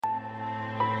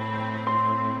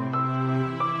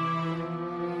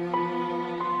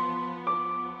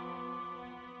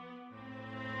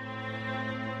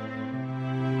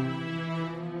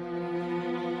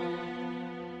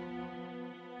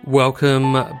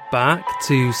Welcome back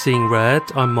to Seeing Red.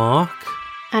 I'm Mark.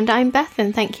 And I'm Beth,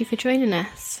 and thank you for joining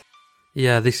us.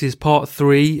 Yeah, this is part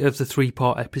 3 of the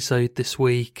 3-part episode this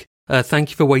week.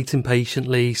 Thank you for waiting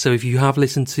patiently. So if you have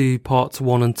listened to parts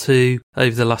 1 and 2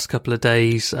 over the last couple of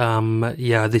days,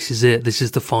 this is it. This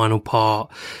is the final part.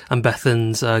 And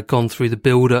Bethan's gone through the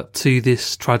build-up to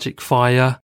this tragic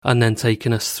fire and then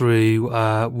taken us through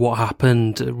what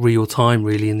happened real time,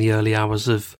 really, in the early hours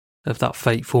of that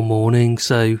fateful morning.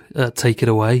 So take it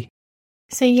away.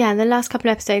 So yeah, the last couple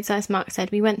of episodes, as Mark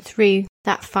said, we went through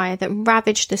that fire that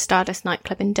ravaged the Stardust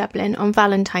nightclub in Dublin on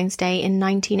Valentine's Day in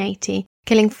 1980,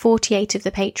 killing 48 of the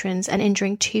patrons and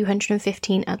injuring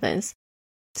 215 others.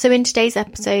 So in today's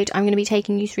episode, I'm going to be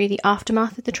taking you through the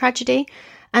aftermath of the tragedy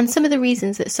and some of the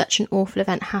reasons that such an awful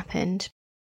event happened.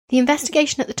 The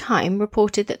investigation at the time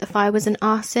reported that the fire was an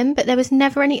arson, but there was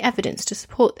never any evidence to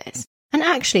support this. And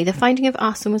actually, the finding of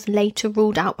arson was later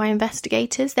ruled out by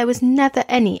investigators. There was never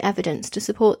any evidence to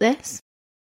support this.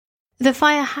 The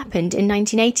fire happened in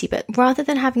 1980, but rather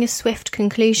than having a swift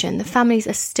conclusion, the families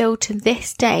are still to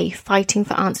this day fighting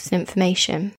for answers and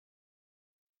information.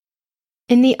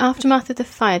 In the aftermath of the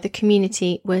fire, the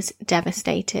community was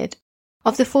devastated.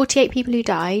 Of the 48 people who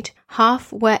died,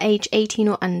 half were age 18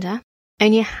 or under.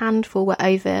 Only a handful were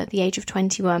over the age of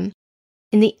 21.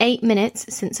 In the 8 minutes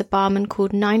since a barman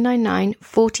called 999,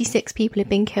 46 people had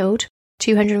been killed,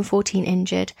 214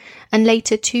 injured, and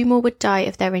later 2 more would die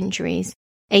of their injuries.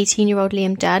 18-year-old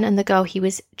Liam Dunn and the girl he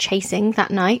was chasing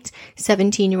that night,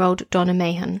 17-year-old Donna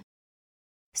Mahon.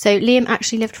 So Liam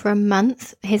actually lived for a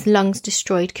month, his lungs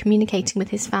destroyed, communicating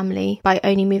with his family by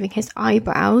only moving his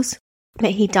eyebrows,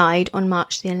 but he died on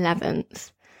March the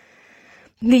 11th.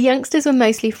 The youngsters were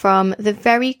mostly from the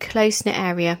very close-knit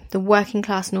area, the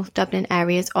working-class North Dublin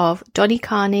areas of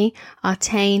Donnycarney,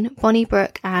 Artane,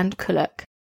 Bonnybrook and Culloch.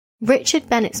 Richard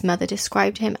Bennett's mother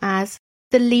described him as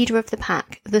the leader of the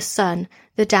pack, the son,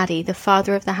 the daddy, the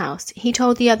father of the house. He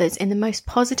told the others in the most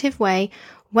positive way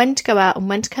when to go out and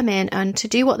when to come in and to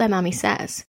do what their mummy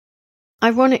says.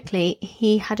 Ironically,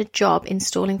 he had a job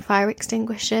installing fire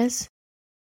extinguishers.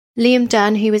 Liam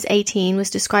Dunn, who was 18, was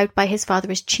described by his father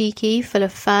as cheeky, full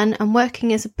of fun, and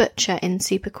working as a butcher in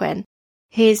Superquin.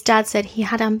 His dad said he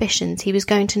had ambitions, he was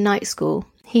going to night school.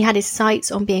 He had his sights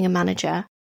on being a manager.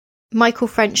 Michael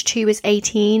French, too, was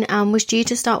 18 and was due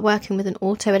to start working with an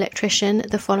auto electrician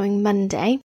the following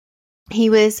Monday. He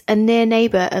was a near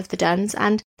neighbour of the Dunns,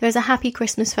 and there is a happy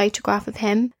Christmas photograph of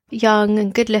him, young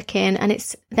and good-looking, and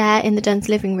it's there in the Dunns'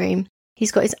 living room.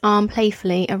 He's got his arm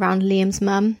playfully around Liam's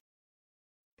mum.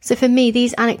 So for me,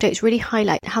 these anecdotes really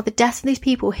highlight how the deaths of these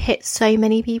people hit so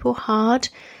many people hard.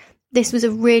 This was a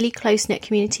really close-knit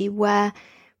community where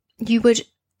you would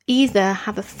either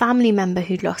have a family member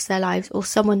who'd lost their lives or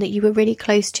someone that you were really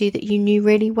close to that you knew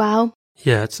really well.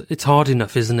 Yeah, it's hard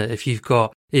enough, isn't it? If you've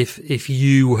got if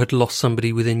you had lost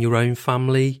somebody within your own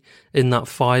family in that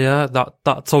fire,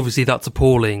 that's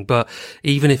appalling. But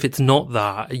even if it's not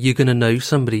that, you're going to know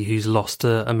somebody who's lost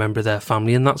a member of their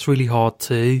family, and that's really hard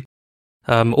too.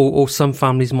 Or some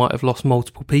families might have lost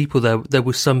multiple people. There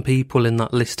were some people in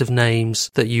that list of names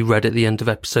that you read at the end of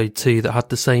episode 2 that had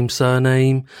the same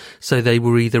surname. So they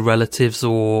were either relatives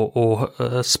or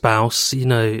a spouse. You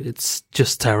know, it's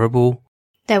just terrible.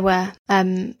 There were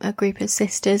a group of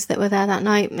sisters that were there that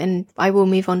night, and I will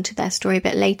move on to their story a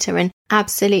bit later. And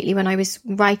absolutely, when I was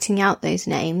writing out those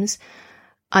names,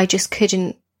 I just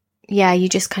couldn't, you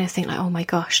just kind of think like, oh my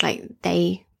gosh, like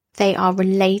they are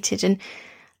related.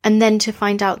 And then to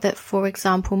find out that, for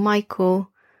example,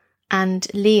 Michael and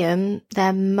Liam,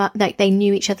 they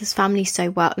knew each other's families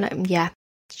so well.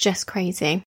 It's just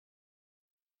crazy.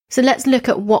 So let's look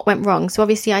at what went wrong. So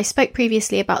obviously I spoke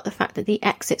previously about the fact that the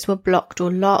exits were blocked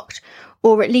or locked,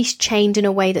 or at least chained in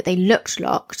a way that they looked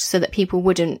locked so that people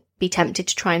wouldn't be tempted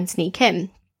to try and sneak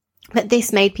in. But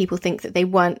this made people think that they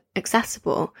weren't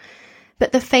accessible.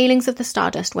 But the failings of the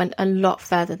Stardust went a lot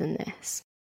further than this.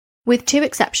 With 2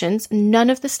 exceptions,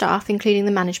 none of the staff, including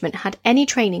the management, had any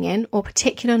training in or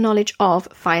particular knowledge of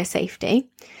fire safety.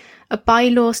 A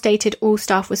bylaw stated all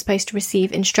staff were supposed to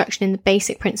receive instruction in the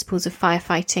basic principles of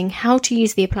firefighting, how to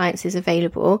use the appliances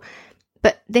available,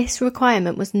 but this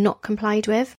requirement was not complied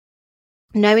with.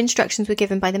 No instructions were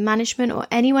given by the management or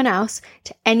anyone else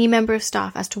to any member of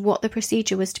staff as to what the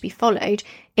procedure was to be followed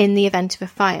in the event of a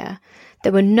fire.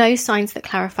 There were no signs that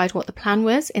clarified what the plan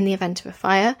was in the event of a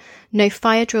fire. No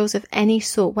fire drills of any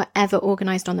sort were ever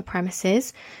organised on the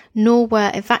premises, nor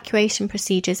were evacuation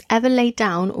procedures ever laid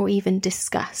down or even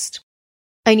discussed.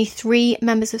 Only 3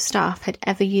 members of staff had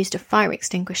ever used a fire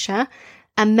extinguisher,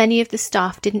 and many of the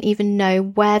staff didn't even know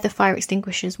where the fire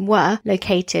extinguishers were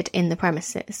located in the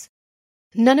premises.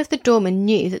 None of the doormen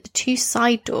knew that the two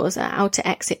side doors at outer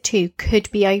exit 2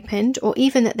 could be opened, or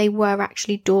even that they were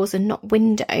actually doors and not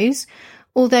windows,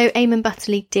 although Eamon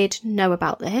Butterley did know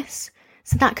about this.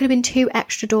 So that could have been 2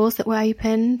 extra doors that were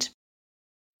opened.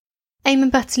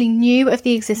 Eamon Butterley knew of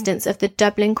the existence of the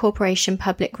Dublin Corporation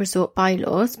Public Resort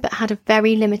Bylaws, but had a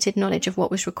very limited knowledge of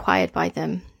what was required by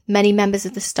them. Many members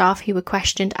of the staff who were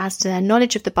questioned as to their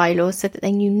knowledge of the bylaws said that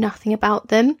they knew nothing about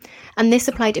them, and this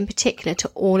applied in particular to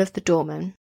all of the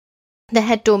doormen. The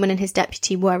head doorman and his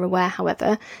deputy were aware,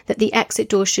 however, that the exit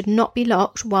doors should not be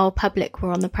locked while public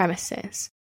were on the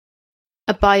premises.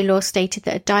 A bylaw stated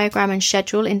that a diagram and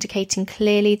schedule indicating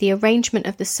clearly the arrangement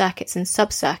of the circuits and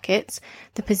sub-circuits,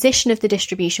 the position of the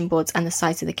distribution boards and the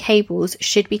size of the cables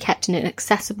should be kept in an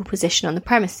accessible position on the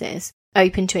premises,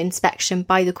 open to inspection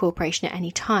by the corporation at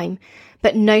any time,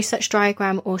 but no such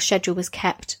diagram or schedule was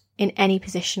kept in any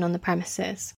position on the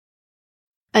premises.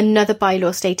 Another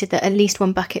bylaw stated that at least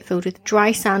one bucket filled with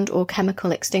dry sand or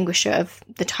chemical extinguisher of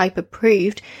the type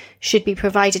approved should be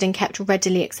provided and kept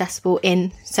readily accessible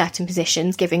in certain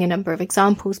positions, giving a number of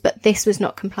examples, but this was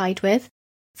not complied with.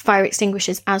 Fire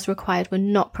extinguishers as required were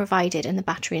not provided in the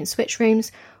battery and switch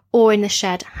rooms or in the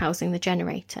shed housing the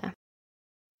generator.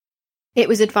 It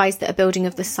was advised that a building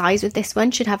of the size of this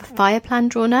one should have a fire plan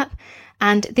drawn up,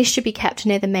 and this should be kept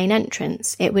near the main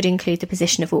entrance. It would include the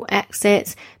position of all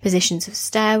exits, positions of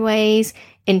stairways,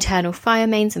 internal fire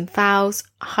mains and valves,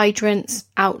 hydrants,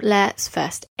 outlets,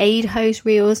 first aid hose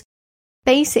reels,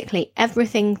 basically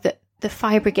everything that the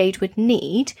fire brigade would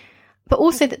need, but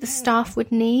also that the staff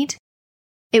would need.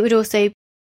 It would also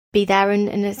be there in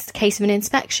a case of an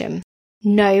inspection.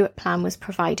 No plan was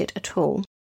provided at all.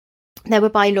 There were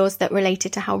bylaws that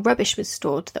related to how rubbish was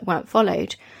stored that weren't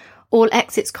followed. All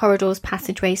exits, corridors,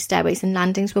 passageways, stairways and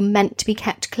landings were meant to be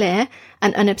kept clear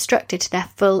and unobstructed to their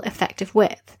full effective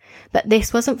width, but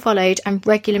this wasn't followed and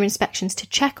regular inspections to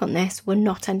check on this were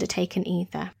not undertaken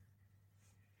either.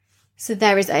 So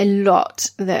there is a lot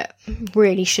that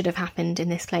really should have happened in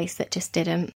this place that just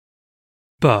didn't.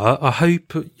 But I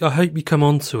hope you come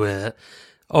onto it.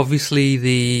 Obviously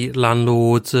the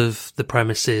landlords of the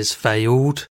premises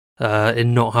failed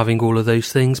in not having all of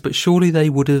those things, but surely they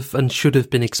would have and should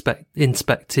have been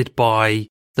inspected by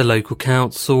the local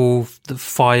council, the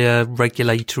fire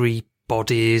regulatory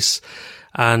bodies,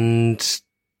 and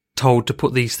told to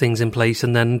put these things in place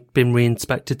and then been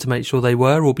re-inspected to make sure they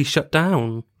were, or be shut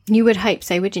down. You would hope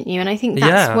so, wouldn't you? And I think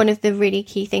that's one of the really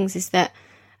key things is that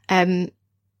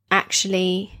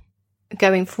actually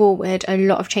going forward, a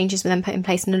lot of changes were then put in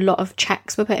place and a lot of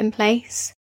checks were put in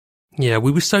place. Yeah,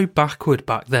 we were so backward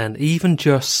back then. Even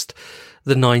just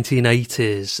the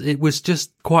 1980s, it was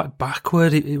just quite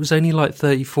backward. It was only like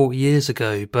 30, 40 years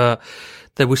ago, but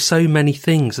there were so many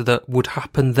things that would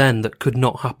happen then that could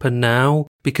not happen now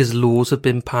because laws have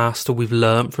been passed or we've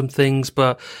learnt from things.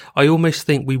 But I almost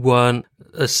think we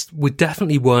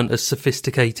definitely weren't as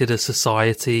sophisticated a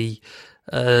society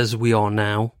as we are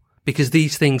now. Because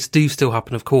these things do still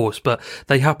happen, of course, but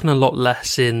they happen a lot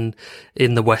less in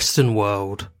the Western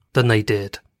world than they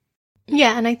did.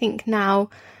 Yeah, and I think now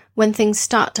when things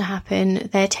start to happen,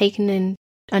 they're taken in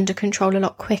under control a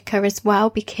lot quicker as well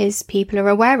because people are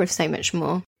aware of so much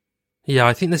more. Yeah,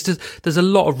 I think there's a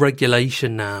lot of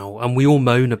regulation now, and we all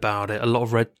moan about it, a lot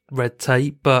of red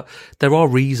tape, but there are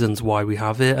reasons why we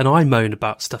have it, and I moan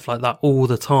about stuff like that all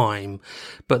the time,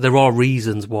 but there are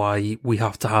reasons why we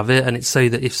have to have it, and it's so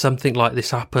that if something like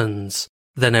this happens,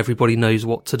 then everybody knows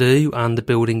what to do, and the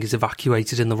building is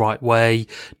evacuated in the right way,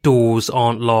 doors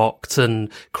aren't locked,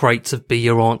 and crates of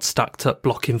beer aren't stacked up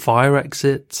blocking fire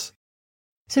exits.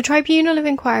 So Tribunal of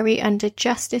Inquiry under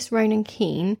Justice Ronan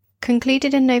Keane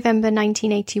concluded in November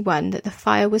 1981 that the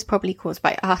fire was probably caused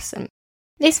by arson.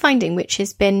 This finding, which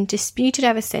has been disputed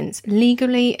ever since,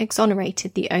 legally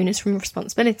exonerated the owners from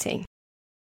responsibility.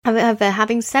 However,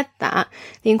 having said that,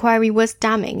 the inquiry was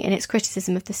damning in its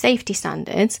criticism of the safety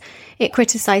standards. It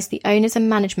criticised the owners and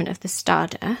management of the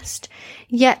Stardust.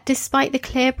 Yet, despite the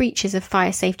clear breaches of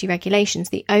fire safety regulations,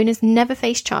 the owners never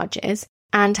faced charges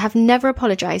and have never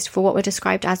apologised for what were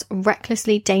described as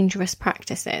recklessly dangerous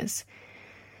practices.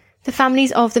 The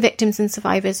families of the victims and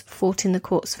survivors fought in the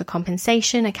courts for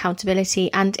compensation,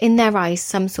 accountability, and, in their eyes,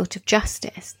 some sort of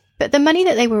justice. But the money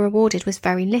that they were awarded was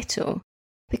very little.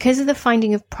 Because of the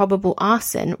finding of probable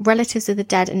arson, relatives of the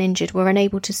dead and injured were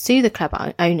unable to sue the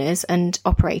club owners and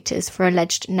operators for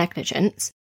alleged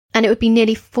negligence, and it would be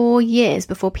nearly 4 years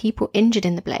before people injured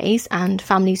in the blaze and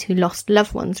families who lost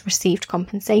loved ones received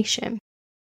compensation.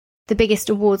 The biggest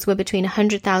awards were between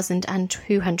 £100,000 and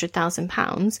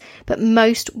 £200,000, but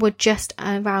most were just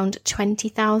around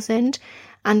 £20,000,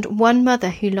 and one mother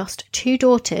who lost 2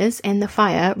 daughters in the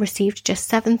fire received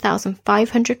just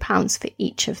 £7,500 for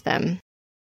each of them.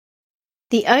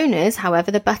 The owners, however,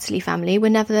 the Butterley family, were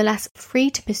nevertheless free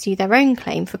to pursue their own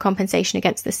claim for compensation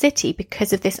against the city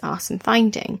because of this arson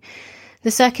finding.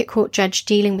 The circuit court judge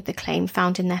dealing with the claim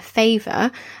found in their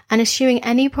favour, and eschewing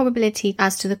any probability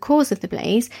as to the cause of the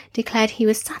blaze, declared he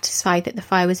was satisfied that the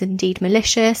fire was indeed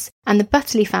malicious, and the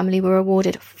Butterley family were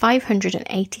awarded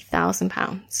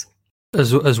 £580,000.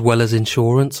 As well as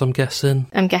insurance, I'm guessing?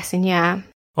 I'm guessing, yeah.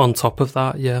 On top of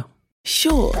that, yeah.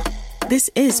 Sure.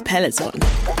 This is Peloton.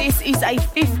 This is a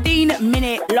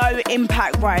 15-minute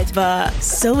low-impact ride. But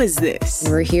so is this.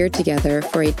 We're here together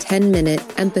for a 10-minute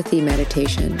empathy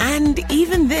meditation. And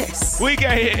even this. We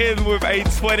get it in with a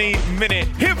 20-minute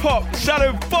hip-hop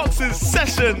shadow boxers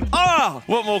session.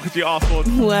 What more could you ask for?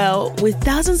 Well, with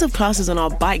thousands of classes on our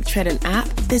Bike, Tread and app,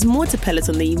 there's more to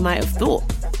Peloton than you might have thought.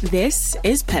 This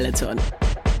is Peloton.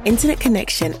 Internet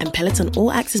connection and Peloton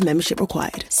all-access membership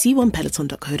required. See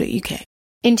onepeloton.co.uk.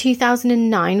 In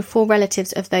 2009, 4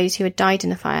 relatives of those who had died in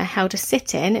the fire held a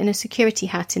sit-in in a security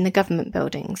hut in the government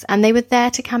buildings, and they were there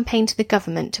to campaign to the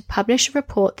government to publish a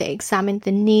report that examined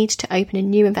the need to open a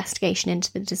new investigation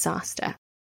into the disaster.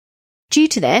 Due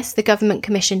to this, the government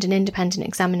commissioned an independent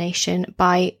examination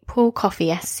by Paul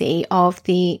Coffey SC of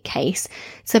the case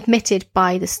submitted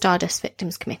by the Stardust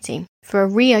Victims Committee for a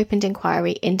reopened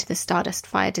inquiry into the Stardust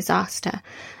fire disaster.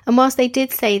 And whilst they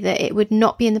did say that it would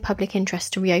not be in the public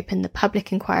interest to reopen the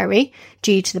public inquiry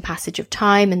due to the passage of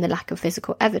time and the lack of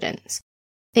physical evidence,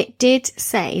 it did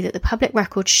say that the public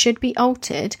record should be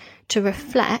altered to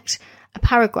reflect a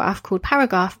paragraph called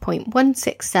paragraph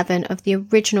 .167 of the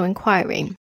original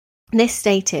inquiry. This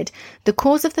stated, "The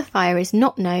cause of the fire is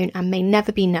not known and may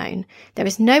never be known. There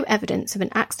is no evidence of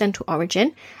an accidental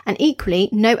origin, and equally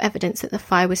no evidence that the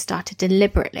fire was started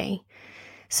deliberately."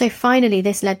 So finally,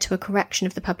 this led to a correction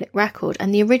of the public record,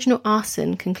 and the original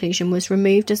arson conclusion was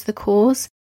removed as the cause.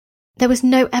 There was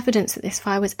no evidence that this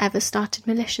fire was ever started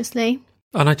maliciously.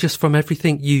 And I just, from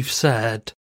everything you've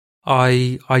said,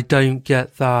 I don't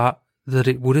get that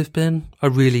it would have been. I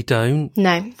really don't.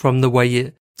 No. From the way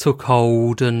it took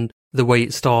hold and the way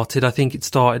it started. I think it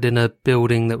started in a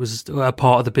building that was a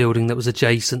part of the building that was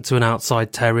adjacent to an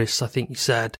outside terrace, I think you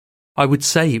said. I would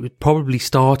say it probably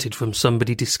started from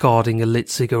somebody discarding a lit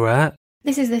cigarette.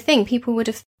 This is the thing, people would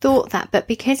have thought that, but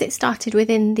because it started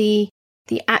within the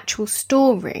actual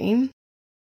storeroom,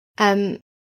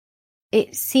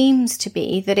 it seems to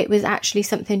be that it was actually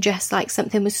something just like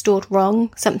something was stored wrong,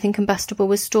 something combustible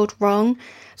was stored wrong.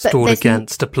 Stored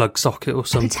against a plug socket or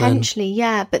something. Potentially,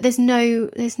 yeah, but there's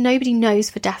nobody knows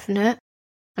for definite.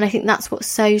 And I think that's what's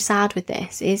so sad with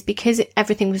this, is because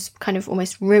everything was kind of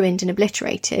almost ruined and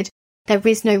obliterated, there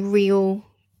is no real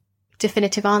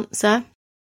definitive answer.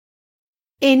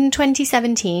 In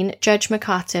 2017, Judge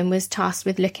McCartan was tasked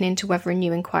with looking into whether a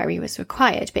new inquiry was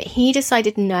required, but he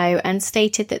decided no and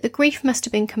stated that the grief must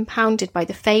have been compounded by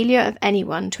the failure of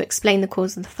anyone to explain the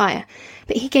cause of the fire,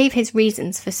 but he gave his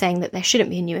reasons for saying that there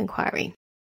shouldn't be a new inquiry.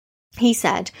 He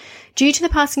said, "Due to the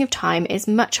passing of time, it is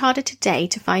much harder today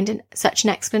to find such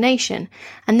an explanation,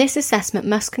 and this assessment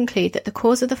must conclude that the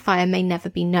cause of the fire may never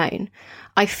be known.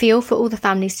 I feel for all the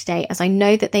families today, as I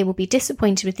know that they will be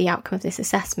disappointed with the outcome of this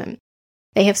assessment.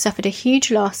 They have suffered a huge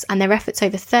loss, and their efforts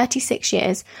over 36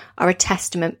 years are a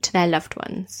testament to their loved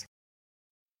ones."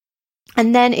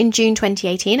 And then in June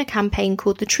 2018, a campaign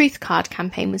called the Truth Card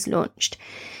campaign was launched.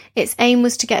 Its aim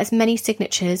was to get as many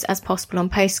signatures as possible on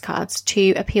postcards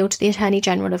to appeal to the Attorney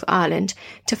General of Ireland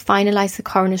to finalise the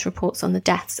coroner's reports on the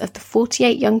deaths of the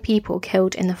 48 young people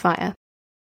killed in the fire.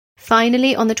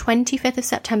 Finally, on the 25th of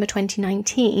September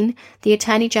 2019, the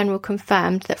Attorney General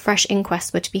confirmed that fresh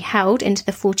inquests were to be held into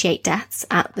the 48 deaths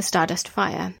at the Stardust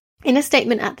fire. In a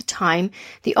statement at the time,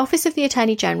 the Office of the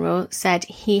Attorney General said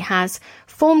he has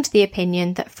formed the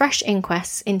opinion that fresh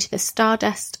inquests into the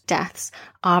Stardust deaths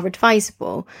are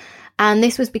advisable, and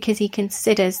this was because he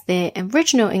considers the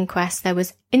original inquest there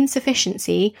was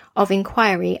insufficiency of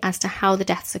inquiry as to how the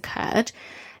deaths occurred,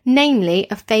 namely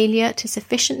a failure to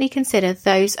sufficiently consider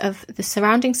those of the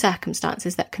surrounding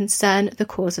circumstances that concern the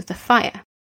cause of the fire.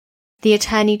 The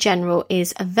Attorney General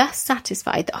is thus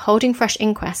satisfied that holding fresh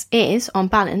inquests is, on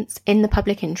balance, in the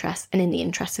public interest and in the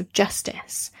interests of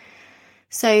justice.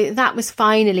 So that was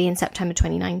finally in September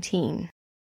 2019.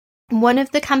 One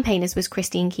of the campaigners was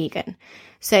Christine Keegan.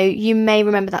 So you may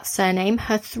remember that surname.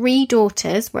 Her 3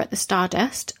 daughters were at the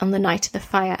Stardust on the night of the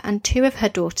fire, and 2 of her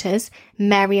daughters,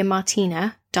 Mary and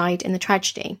Martina, died in the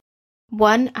tragedy.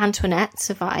 One, Antoinette,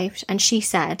 survived, and she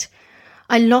said,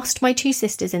 "I lost my 2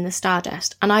 sisters in the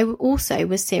Stardust, and I also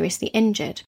was seriously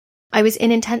injured. I was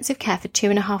in intensive care for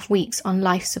 2.5 weeks on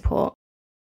life support.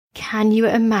 Can you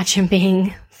imagine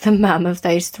being the mum of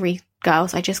those 3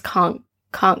 girls? I just can't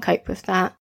cope with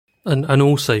that. And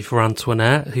also for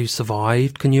Antoinette, who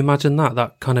survived, can you imagine that?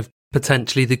 That kind of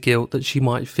potentially the guilt that she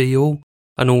might feel.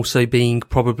 And also being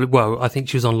probably, well, I think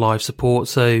she was on life support,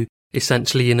 so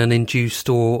essentially in an induced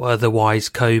or otherwise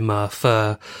coma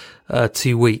for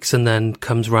 2 weeks, and then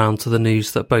comes round to the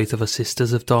news that both of her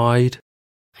sisters have died.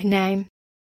 I know.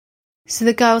 So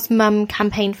the girl's mum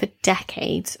campaigned for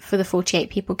decades for the 48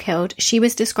 people killed. She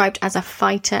was described as a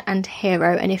fighter and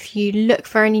hero, and if you look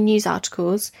for any news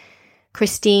articles,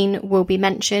 Christine will be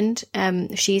mentioned.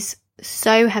 She's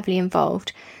so heavily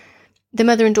involved. The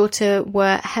mother and daughter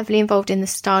were heavily involved in the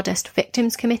Stardust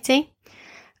Victims Committee.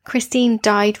 Christine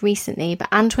died recently, but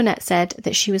Antoinette said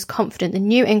that she was confident the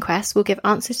new inquest will give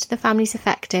answers to the families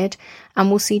affected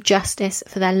and will see justice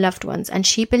for their loved ones. And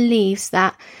she believes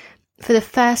that for the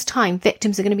first time,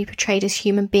 victims are going to be portrayed as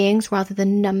human beings rather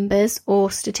than numbers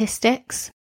or statistics.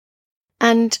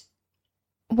 And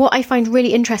what I find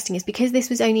really interesting is because this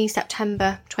was only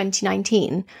September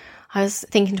 2019, I was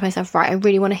thinking to myself, right, I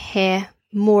really want to hear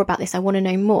more about this. I want to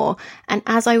know more. And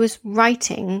as I was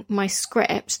writing my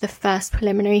script, the first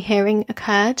preliminary hearing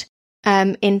occurred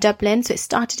in Dublin. So it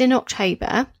started in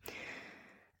October.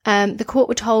 The court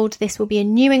were told this will be a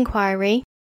new inquiry.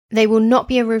 They will not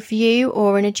be a review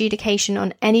or an adjudication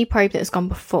on any probe that has gone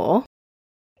before.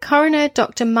 Coroner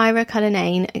Dr. Myra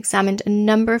Cullinane examined a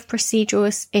number of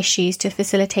procedural issues to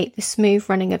facilitate the smooth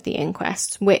running of the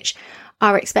inquest, which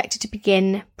are expected to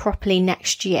begin properly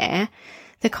next year.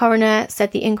 The coroner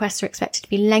said the inquests are expected to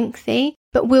be lengthy,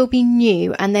 but will be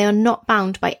new, and they are not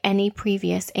bound by any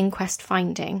previous inquest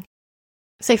finding.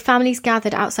 So families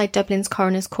gathered outside Dublin's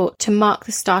coroner's court to mark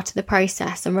the start of the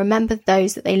process and remember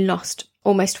those that they lost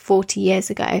almost 40 years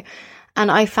ago.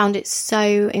 And I found it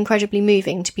so incredibly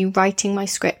moving to be writing my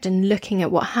script and looking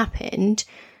at what happened,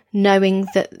 knowing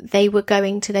that they were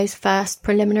going to those first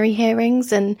preliminary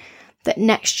hearings and that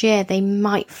next year they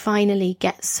might finally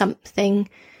get something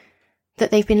that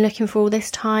they've been looking for all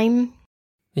this time.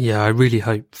 Yeah, I really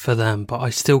hope for them, but I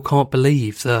still can't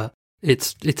believe that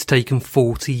it's taken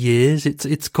 40 years.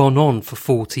 It's gone on for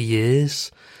 40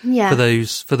 years. Yeah.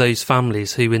 For those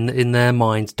families who in their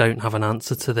minds don't have an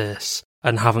answer to this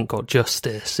and haven't got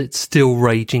justice. It's still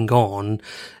raging on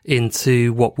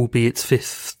into what will be its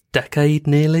 5th decade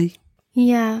nearly.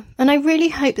 Yeah, and I really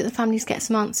hope that the families get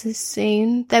some answers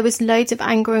soon. There was loads of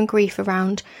anger and grief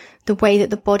around the way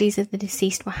that the bodies of the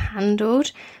deceased were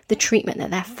handled, the treatment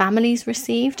that their families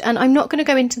received, and I'm not going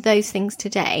to go into those things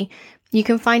today. You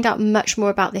can find out much more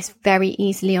about this very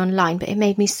easily online, but it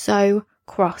made me so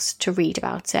cross to read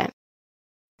about it.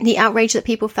 The outrage that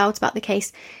people felt about the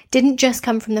case didn't just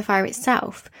come from the fire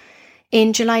itself.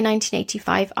 In July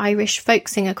 1985, Irish folk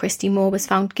singer Christy Moore was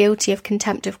found guilty of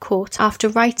contempt of court after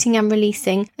writing and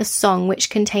releasing a song which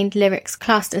contained lyrics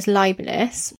classed as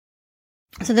libelous.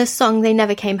 So the song They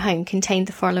Never Came Home contained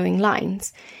the following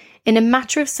lines. In a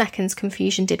matter of seconds,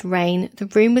 confusion did reign. The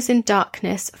room was in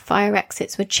darkness, fire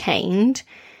exits were chained,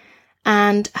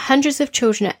 and hundreds of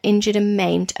children are injured and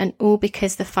maimed, and all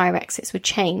because the fire exits were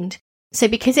chained. So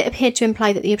because it appeared to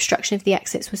imply that the obstruction of the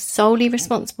exits was solely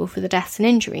responsible for the deaths and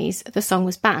injuries, the song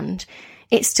was banned.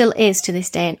 It still is to this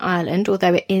day in Ireland,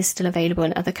 although it is still available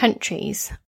in other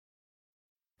countries.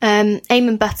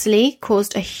 Eamon Butterley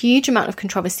caused a huge amount of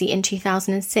controversy in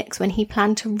 2006 when he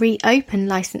planned to reopen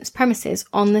licensed premises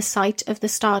on the site of the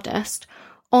Stardust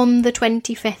on the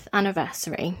 25th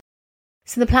anniversary.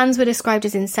 So the plans were described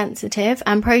as insensitive,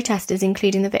 and protesters,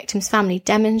 including the victim's family,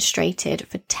 demonstrated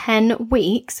for 10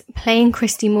 weeks playing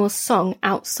Christy Moore's song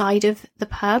outside of the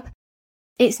pub.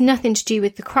 It's nothing to do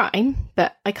with the crime,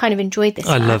 but I kind of enjoyed this.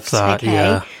 I love that, okay?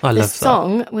 Yeah. I love that. The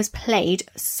song was played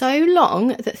so long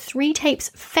that 3 tapes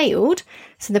failed,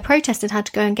 so the protesters had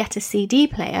to go and get a CD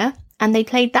player, and they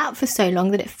played that for so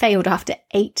long that it failed after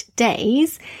 8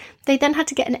 days. They then had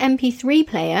to get an MP3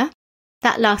 player.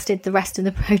 That lasted the rest of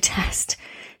the protest.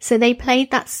 So they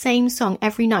played that same song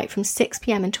every night from 6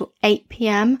 p.m. until 8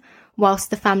 p.m.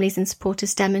 whilst the families and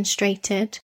supporters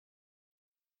demonstrated.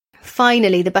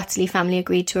 Finally, the Butterley family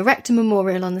agreed to erect a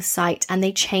memorial on the site, and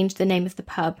they changed the name of the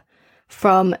pub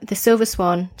from the Silver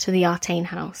Swan to the Artane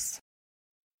House.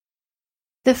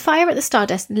 The fire at the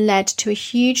Stardust led to a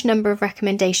huge number of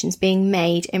recommendations being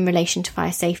made in relation to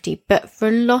fire safety, but for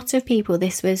a lot of people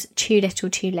this was too little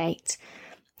too late.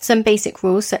 Some basic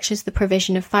rules, such as the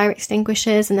provision of fire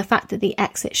extinguishers and the fact that the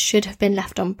exits should have been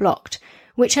left unblocked,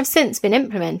 which have since been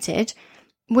implemented,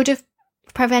 would have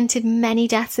prevented many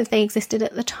deaths if they existed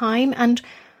at the time. And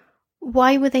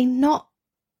why were they not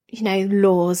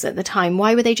laws at the time?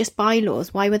 Why were they just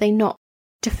bylaws? Why were they not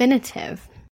definitive?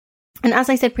 And as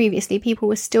I said previously, people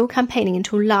were still campaigning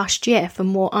until last year for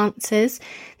more answers.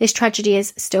 This tragedy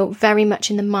is still very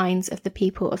much in the minds of the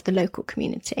people of the local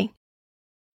community.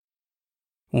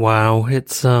 Wow,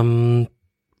 it's a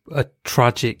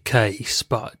tragic case,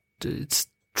 but it's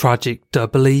tragic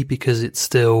doubly because it's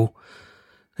still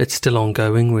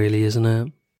ongoing, really, isn't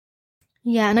it?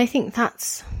 Yeah, and I think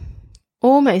that's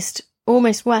almost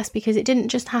worse because it didn't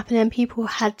just happen and people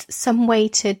had some way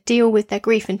to deal with their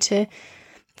grief and to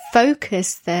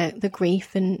focus the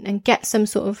grief and get some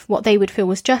sort of what they would feel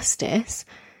was justice.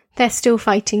 They're still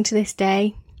fighting to this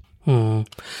day.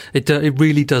 It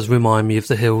really does remind me of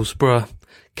the Hillsborough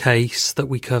case that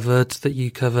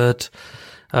you covered.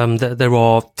 There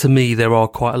are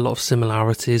quite a lot of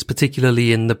similarities,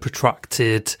 particularly in the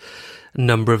protracted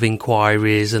number of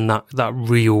inquiries and that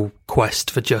real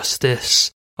quest for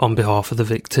justice on behalf of the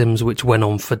victims, which went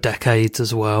on for decades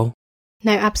as well.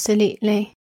 No,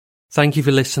 absolutely. Thank you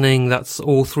for listening. That's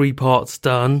all 3 parts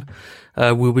done.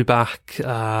 We'll be back.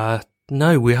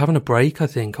 No, we're having a break, I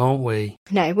think, aren't we?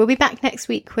 No, we'll be back next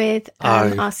week with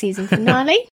our season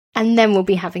finale. And then we'll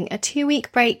be having a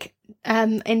 2-week break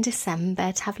in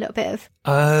December to have a little bit of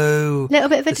a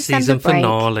December season break.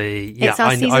 Finale. Yeah, it's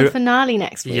our season finale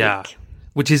next week. Yeah,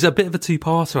 which is a bit of a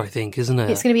 2-parter, I think, isn't it?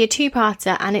 It's going to be a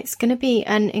 2-parter, and it's going to be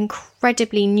an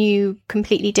incredibly new,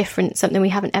 completely different, something we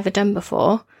haven't ever done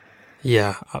before.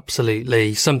 Yeah,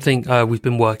 absolutely. Something we've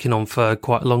been working on for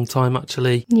quite a long time,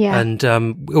 actually. Yeah. And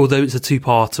although it's a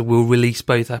 2-parter, we'll release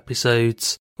both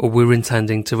episodes, or we're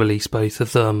intending to release both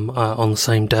of them on the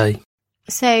same day.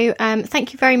 So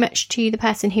thank you very much to the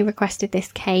person who requested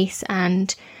this case,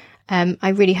 and I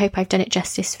really hope I've done it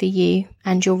justice for you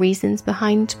and your reasons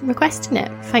behind requesting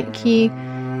it. Thank you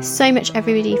so much,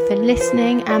 everybody, for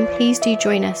listening, and please do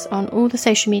join us on all the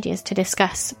social medias to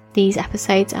discuss these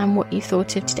episodes and what you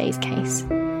thought of today's case.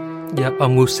 Yep,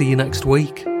 and we'll see you next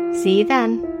week. See you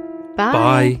then. Bye.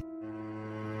 Bye.